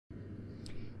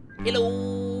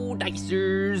Hello,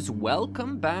 Dicers!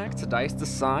 Welcome back to Dice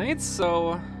Decides.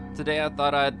 So, today I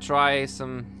thought I'd try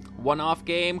some one-off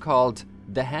game called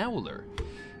The Howler.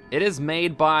 It is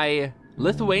made by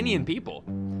Lithuanian people.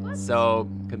 So,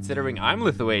 considering I'm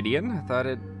Lithuanian, I thought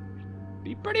it'd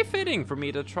be pretty fitting for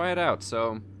me to try it out.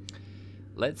 So,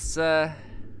 let's go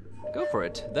for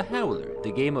it. The Howler,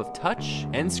 the game of touch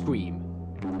and scream.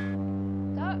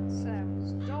 That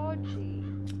sounds dodgy.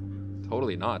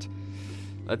 Totally not.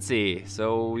 Let's see,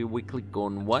 so we click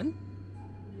on 1.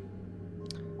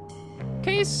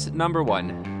 Case number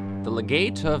 1. The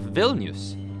legate of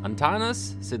Vilnius,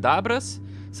 Antanas Sidabras,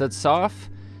 sets off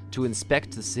to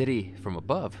inspect the city from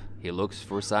above. He looks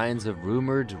for signs of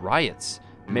rumored riots.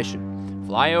 Mission: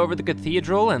 fly over the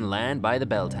cathedral and land by the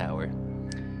bell tower.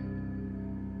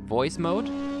 Voice mode?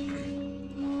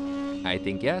 I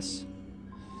think yes.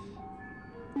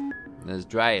 Let's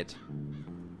try it.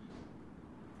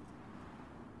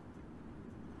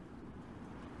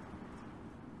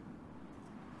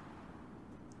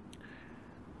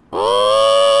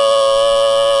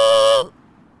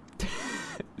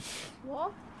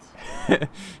 What?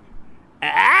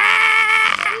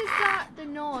 Ah! Is that the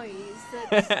noise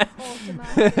that's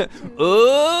automatic to...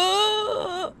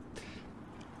 Oh!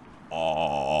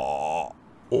 Oh!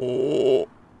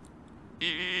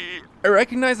 I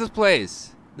recognize this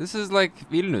place. This is like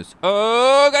Vilnius.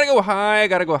 Oh, gotta go high,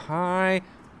 gotta go high.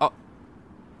 Oh.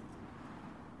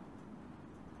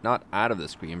 Not out of the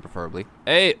screen, preferably.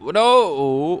 Hey,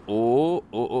 no!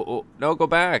 Oh. No, go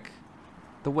back.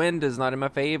 The wind is not in my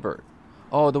favor.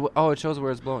 Oh, it shows where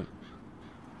it's blowing.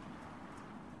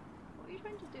 What are you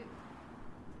trying to do?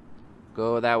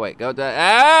 Go that way. Go that.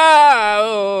 Ah!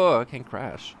 Oh, I can't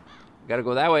crash. Gotta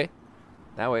go that way.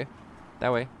 That way.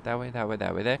 That way. That way. That way.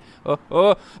 That way. There.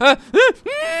 Oh.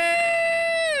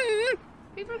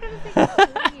 People are going to think I'm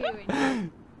killing you.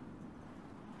 And...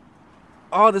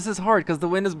 Oh, this is hard because the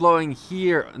wind is blowing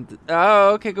here. Oh,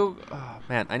 okay. Go. Oh,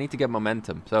 man, I need to get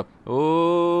momentum. So,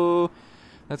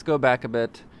 let's go back a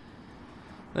bit.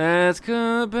 Let's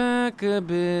go back a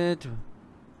bit.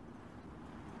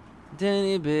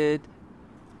 Tiny bit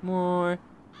more.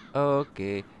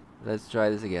 Okay, let's try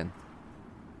this again.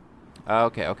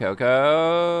 Okay.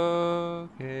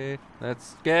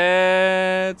 Let's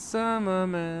get some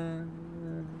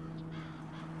momentum.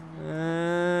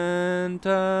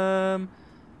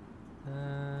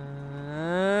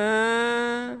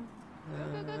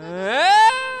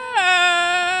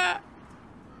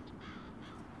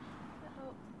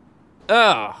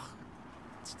 Ugh.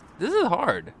 This is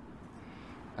hard.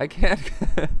 I can't.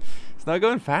 It's not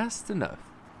going fast enough.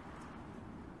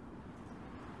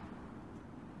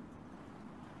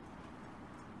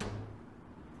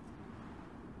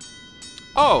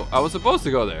 Oh, I was supposed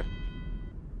to go there.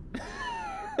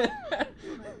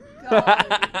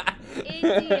 God,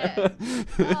 idiot.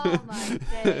 Oh my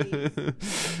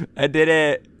days. I did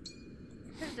it.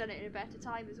 Could have done it in a better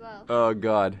time as well. Oh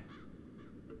god.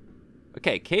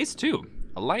 Okay, case 2.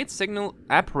 A light signal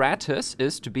apparatus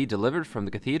is to be delivered from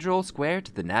the cathedral square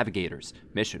to the navigators.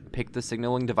 Mission: pick the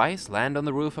signaling device, land on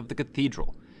the roof of the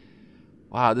cathedral.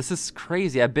 Wow, this is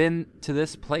crazy. I've been to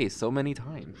this place so many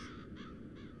times.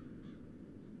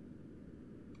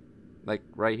 Like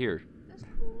right here. That's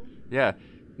cool. Yeah.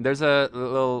 There's a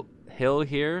little hill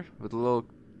here with a little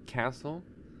castle.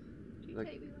 Do you Like,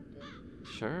 take me one day?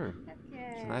 sure. Heck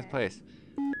It's a nice yeah. place.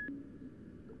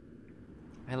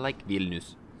 I like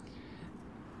Vilnius.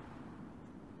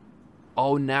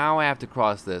 Oh, now I have to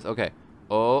cross this. Okay.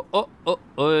 Oh, up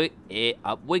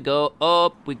we go,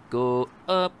 up we go,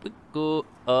 up we go,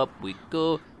 up we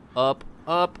go, up.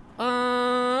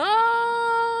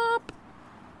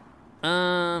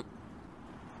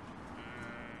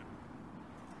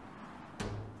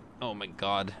 Oh my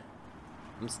god.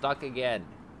 I'm stuck again.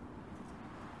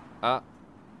 Ah.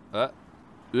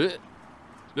 These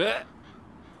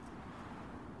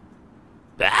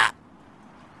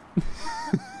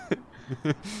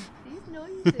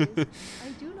noises I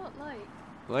do not like.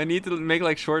 Well, I need to make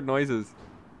like short noises.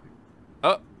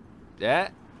 Oh,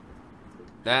 that.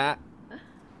 Hello.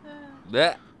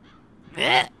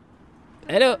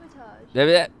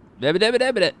 Sabotage.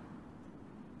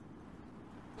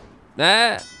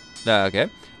 Okay.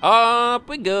 Up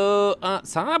we go.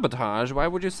 Sabotage. Why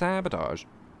would you sabotage?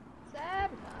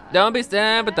 Sabotage. Don't be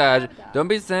sabotaging. Don't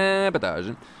be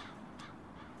sabotaging.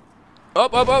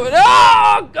 Up.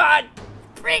 Oh, God.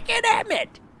 Freaking damn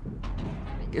it.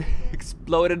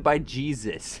 Exploded by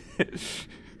Jesus.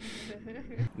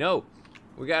 No.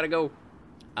 We gotta go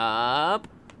up.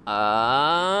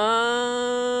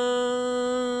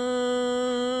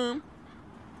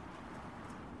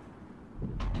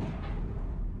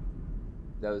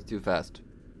 That was too fast.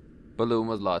 Balloon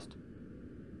was lost.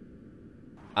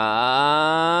 Up,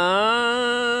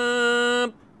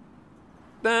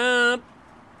 up,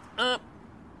 up,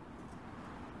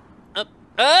 up.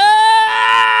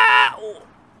 Ah!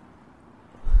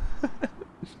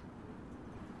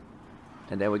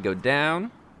 And then we go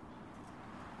down.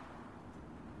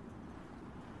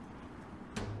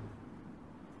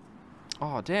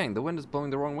 Oh dang, the wind is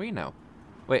blowing the wrong way now.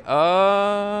 Wait,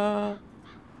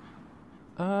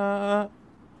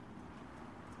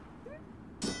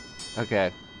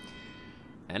 okay.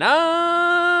 And up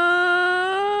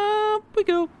we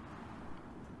go.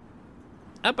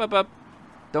 Up, up, up.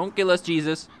 Don't kill us,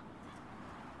 Jesus.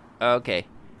 Okay.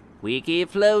 We keep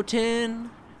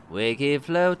floating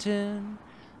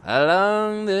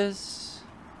along this,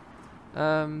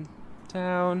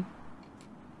 town.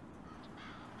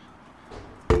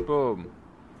 Boom.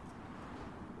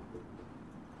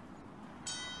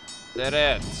 Did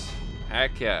it.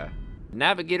 Heck yeah.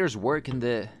 Navigators work in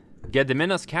the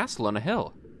Gediminas castle on a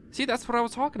hill. See, that's what I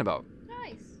was talking about.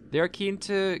 Nice. They are keen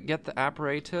to get the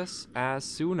apparatus as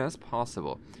soon as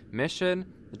possible. Mission,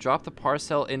 drop the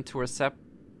parcel into a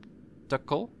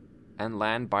receptacle and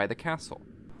land by the castle.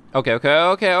 Okay.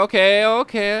 Oh, okay.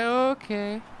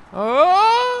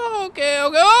 Oh!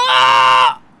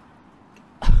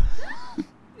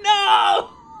 No!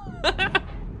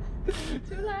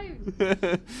 Too loud.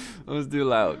 That was too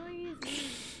loud.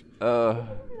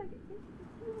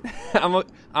 I'm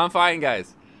fine,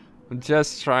 guys. I'm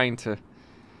just trying to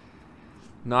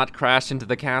not crash into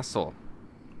the castle.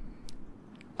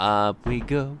 Up we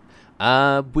go,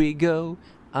 up we go,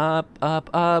 up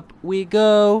we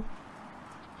go.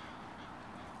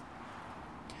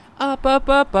 Up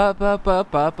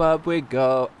we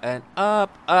go, and up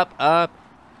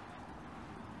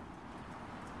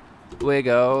we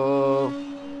go.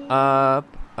 Up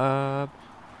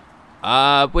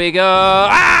we go.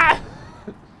 Ah!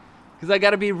 Because I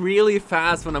gotta be really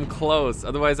fast when I'm close,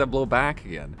 otherwise I blow back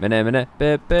again. No!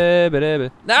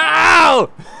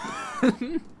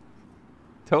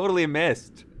 Totally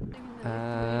missed.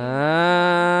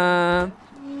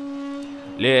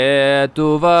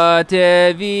 Lietuva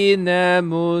tėvynė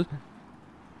mus.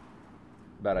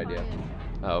 Bad idea.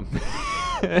 Oh.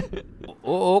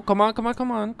 Oh, come on,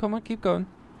 keep going.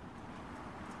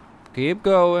 Keep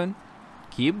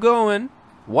going.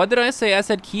 What did I say? I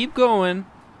said keep going.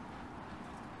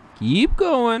 Keep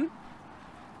going.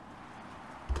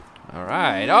 All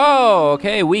right. Oh,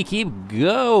 okay, we keep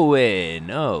going.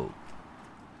 Oh.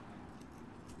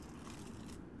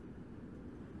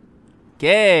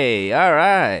 Okay, all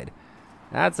right.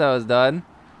 That's how it's done.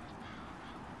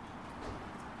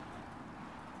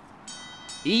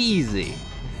 Easy.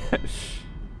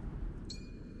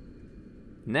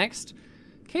 Next,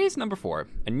 case number 4.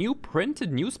 A new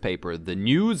printed newspaper, the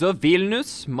News of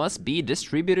Vilnius, must be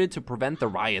distributed to prevent the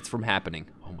riots from happening.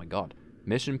 Oh my god.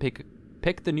 Mission pick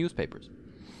the newspapers.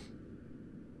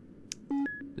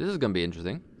 This is gonna be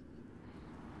interesting.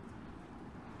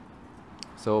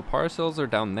 So parcels are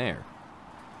down there.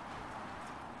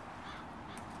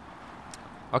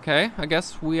 Okay, I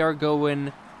guess we are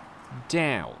going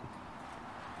down.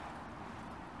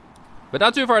 But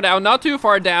not too far down, no.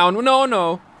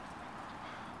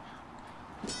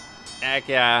 Heck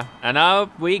yeah. And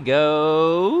up we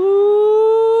go.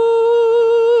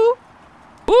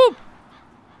 Whoop.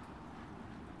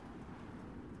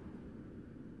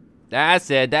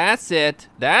 That's it.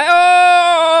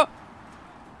 Oh!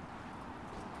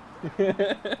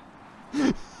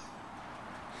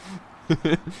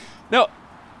 No.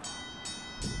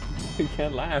 You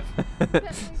can't laugh.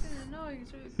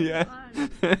 Yeah.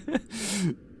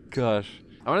 Gosh.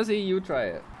 I want to see you try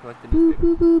it. Collect the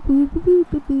newspaper.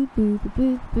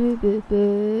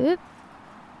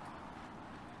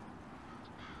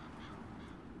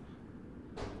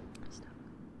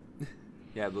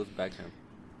 Yeah, it goes back down.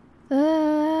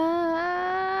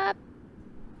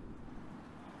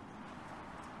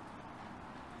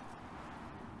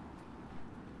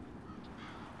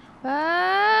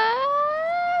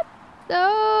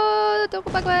 No, don't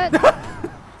go back there.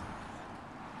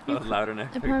 That was louder than I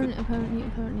expected.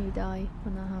 Apparently you die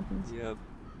when that happens. Yep.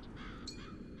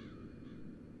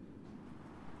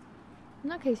 In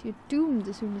that case, you're doomed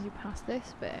as soon as you pass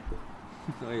this bit.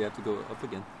 Oh, you have to go up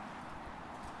again.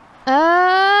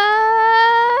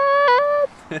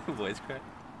 Voice crack.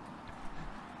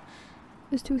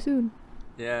 It's too soon.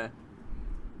 Yeah.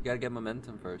 You gotta get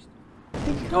momentum first.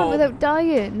 You can't without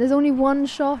dying. There's only one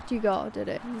shot you got at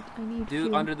it. I need Do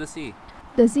fuel. Under the Sea.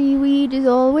 The seaweed is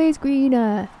always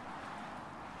greener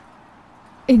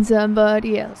in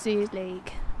somebody else's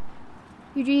lake.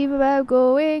 You dream about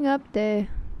going up there.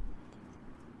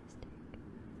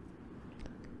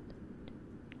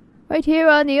 Right here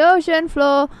on the ocean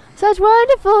floor. Such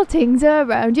wonderful things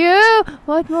around you.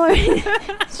 What more?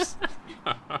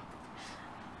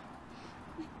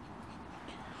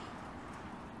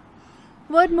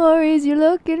 What more is you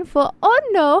looking for? Oh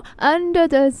no, under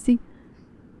the sea.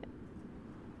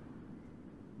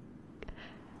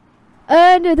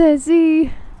 Under the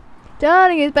sea.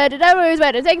 Darling is better, never is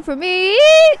better. Take it from me.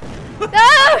 No!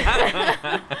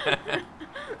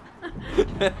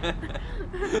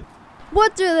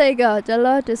 What do they got? A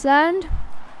lot of sand?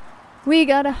 We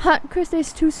got a hot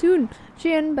Christmas too soon.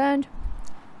 Shin band.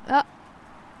 Ah.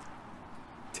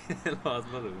 Lost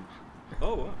balloon.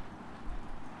 Oh, wow.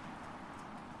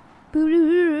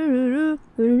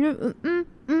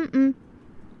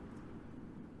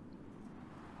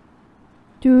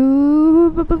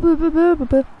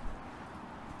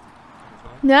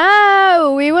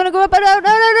 No, we want to go up and up.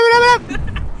 No.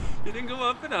 You didn't go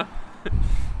up enough.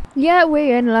 Yeah,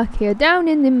 we're in luck here. Down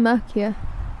in the muck here.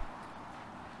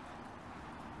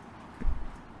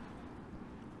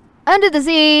 Under the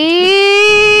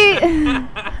sea.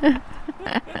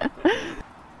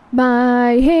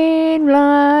 My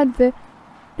Hinland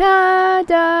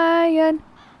Canadian.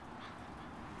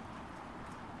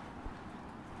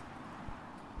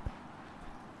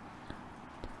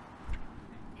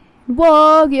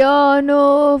 Walk your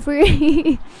no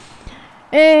free.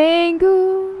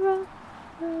 Angura.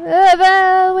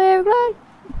 Well, we're glad.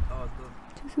 Oh,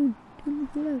 Too soon. Too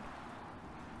loud.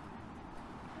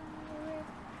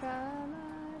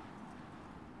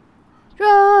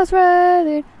 Straws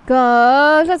running,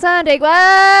 cause let's take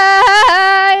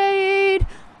wide.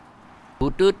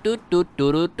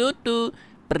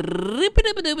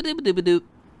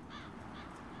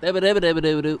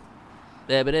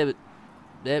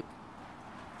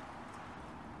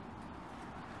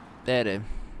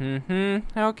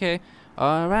 Okay.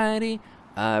 Alrighty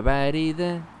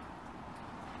then.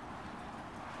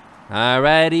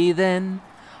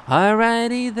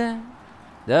 Alrighty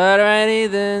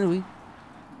then we.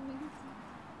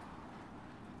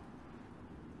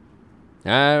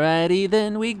 Alrighty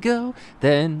then we go.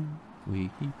 Then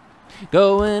we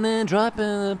go in and drop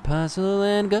in the puzzle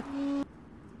and go.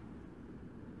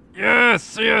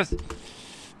 Yes.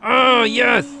 Oh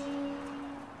yes.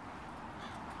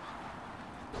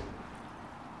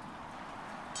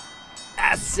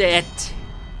 That's it.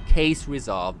 Case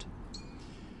resolved.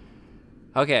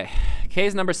 Okay,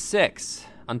 case number 6.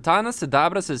 Antanas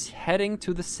Sidabras is heading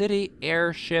to the city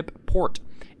airship port.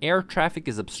 Air traffic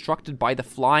is obstructed by the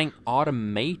flying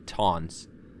automatons.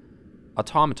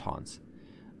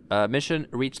 Mission,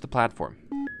 reach the platform.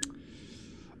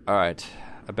 Alright,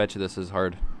 I bet you this is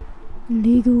hard.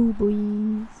 Legal boys.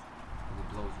 It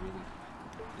blows really.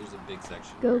 There's a big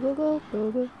section. Go.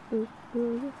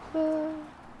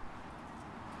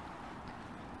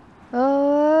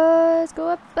 Oh, let's go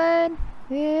up and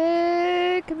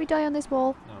can we die on this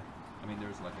wall? No, I mean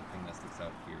there's like a thing that sticks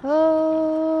out here.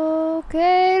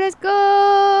 Okay, let's go.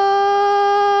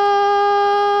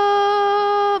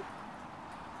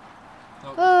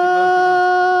 No,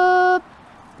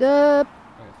 Up. Okay.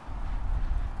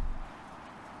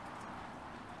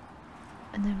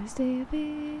 And then we stay a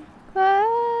bit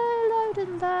louder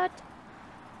than that.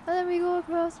 And then we go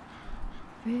across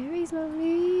very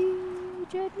slowly.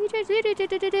 Gently. Careful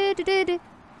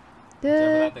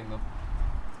that thing though.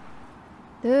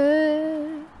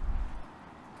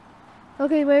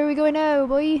 Okay, where are we going now,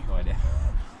 boy? No idea.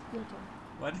 Your turn.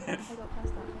 What? I got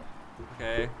past that bit.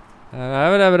 Okay.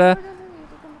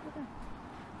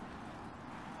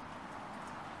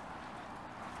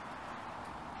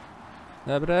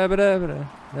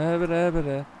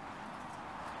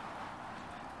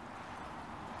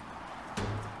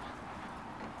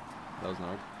 That was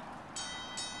hard.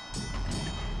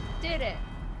 Did it.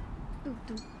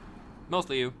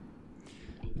 Mostly you.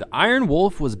 The Iron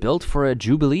Wolf was built for a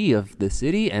jubilee of the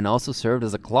city and also served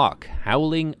as a clock,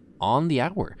 howling on the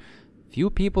hour. Few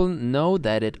people know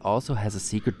that it also has a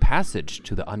secret passage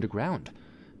to the underground.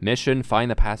 Mission,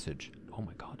 find the passage. Oh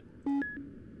my god.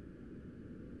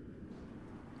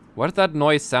 What does that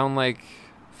noise sound like?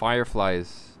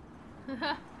 Fireflies.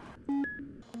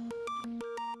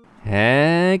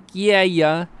 Heck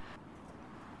yeah.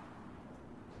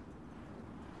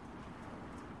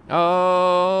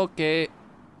 Okay.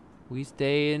 We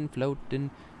stay in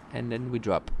floating and then we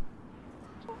drop.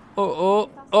 Oh.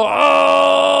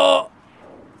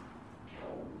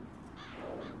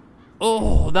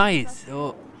 Oh, nice.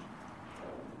 Oh.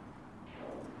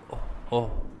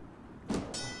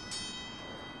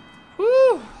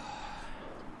 Whew.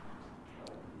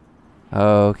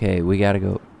 Okay, we gotta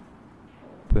go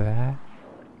back.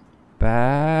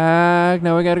 Back.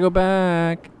 Now we gotta go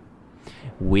back.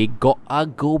 We gotta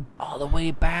go all the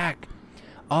way back.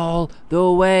 All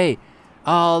the way.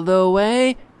 All the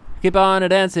way. Keep on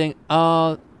dancing.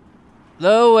 All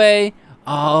the way.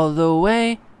 All the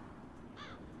way.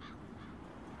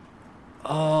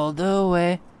 All the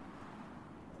way.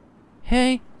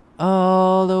 Hey,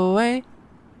 all the way.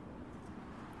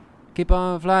 Keep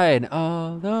on flying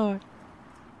all the way.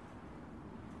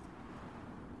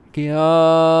 Keep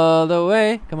all the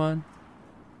way. Come on.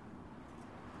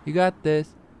 You got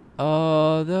this.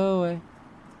 All the way.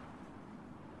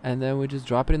 And then we just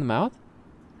drop it in the mouth?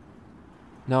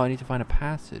 No, I need to find a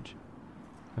passage.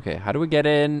 Okay, how do we get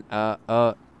in?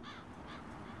 Oh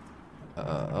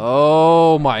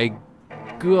my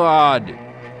God.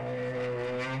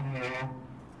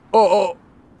 Oh.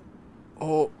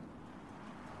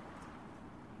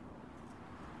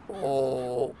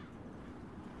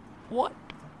 What?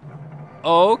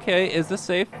 Okay, is this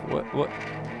safe?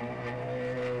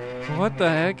 What the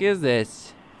heck is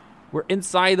this? We're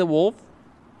inside the wolf?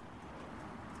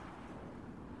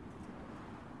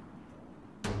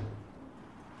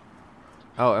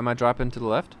 Oh, am I dropping to the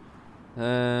left?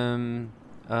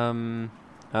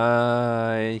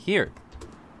 Here.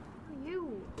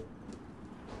 You.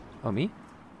 Oh, me?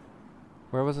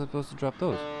 Where was I supposed to drop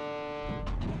those?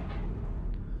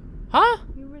 Huh?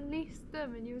 You released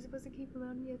them and you were supposed to keep them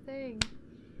on your thing.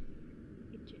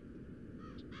 Idiot.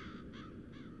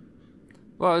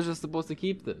 Well, I was just supposed to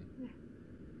keep them.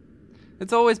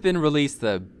 It's always been released,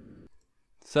 though.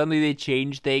 Suddenly they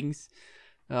change things.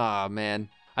 Oh, man.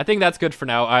 I think that's good for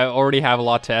now. I already have a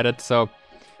lot to edit, so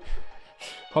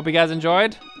hope you guys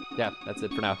enjoyed. Yeah, that's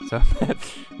it for now. So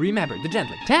remember, the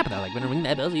gentle tap that like when ring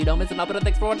that bell so you don't miss an upload.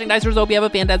 Thanks for watching, Dicers. Hope you have a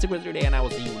fantastic rest of your day, and I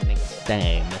will see you next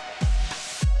time.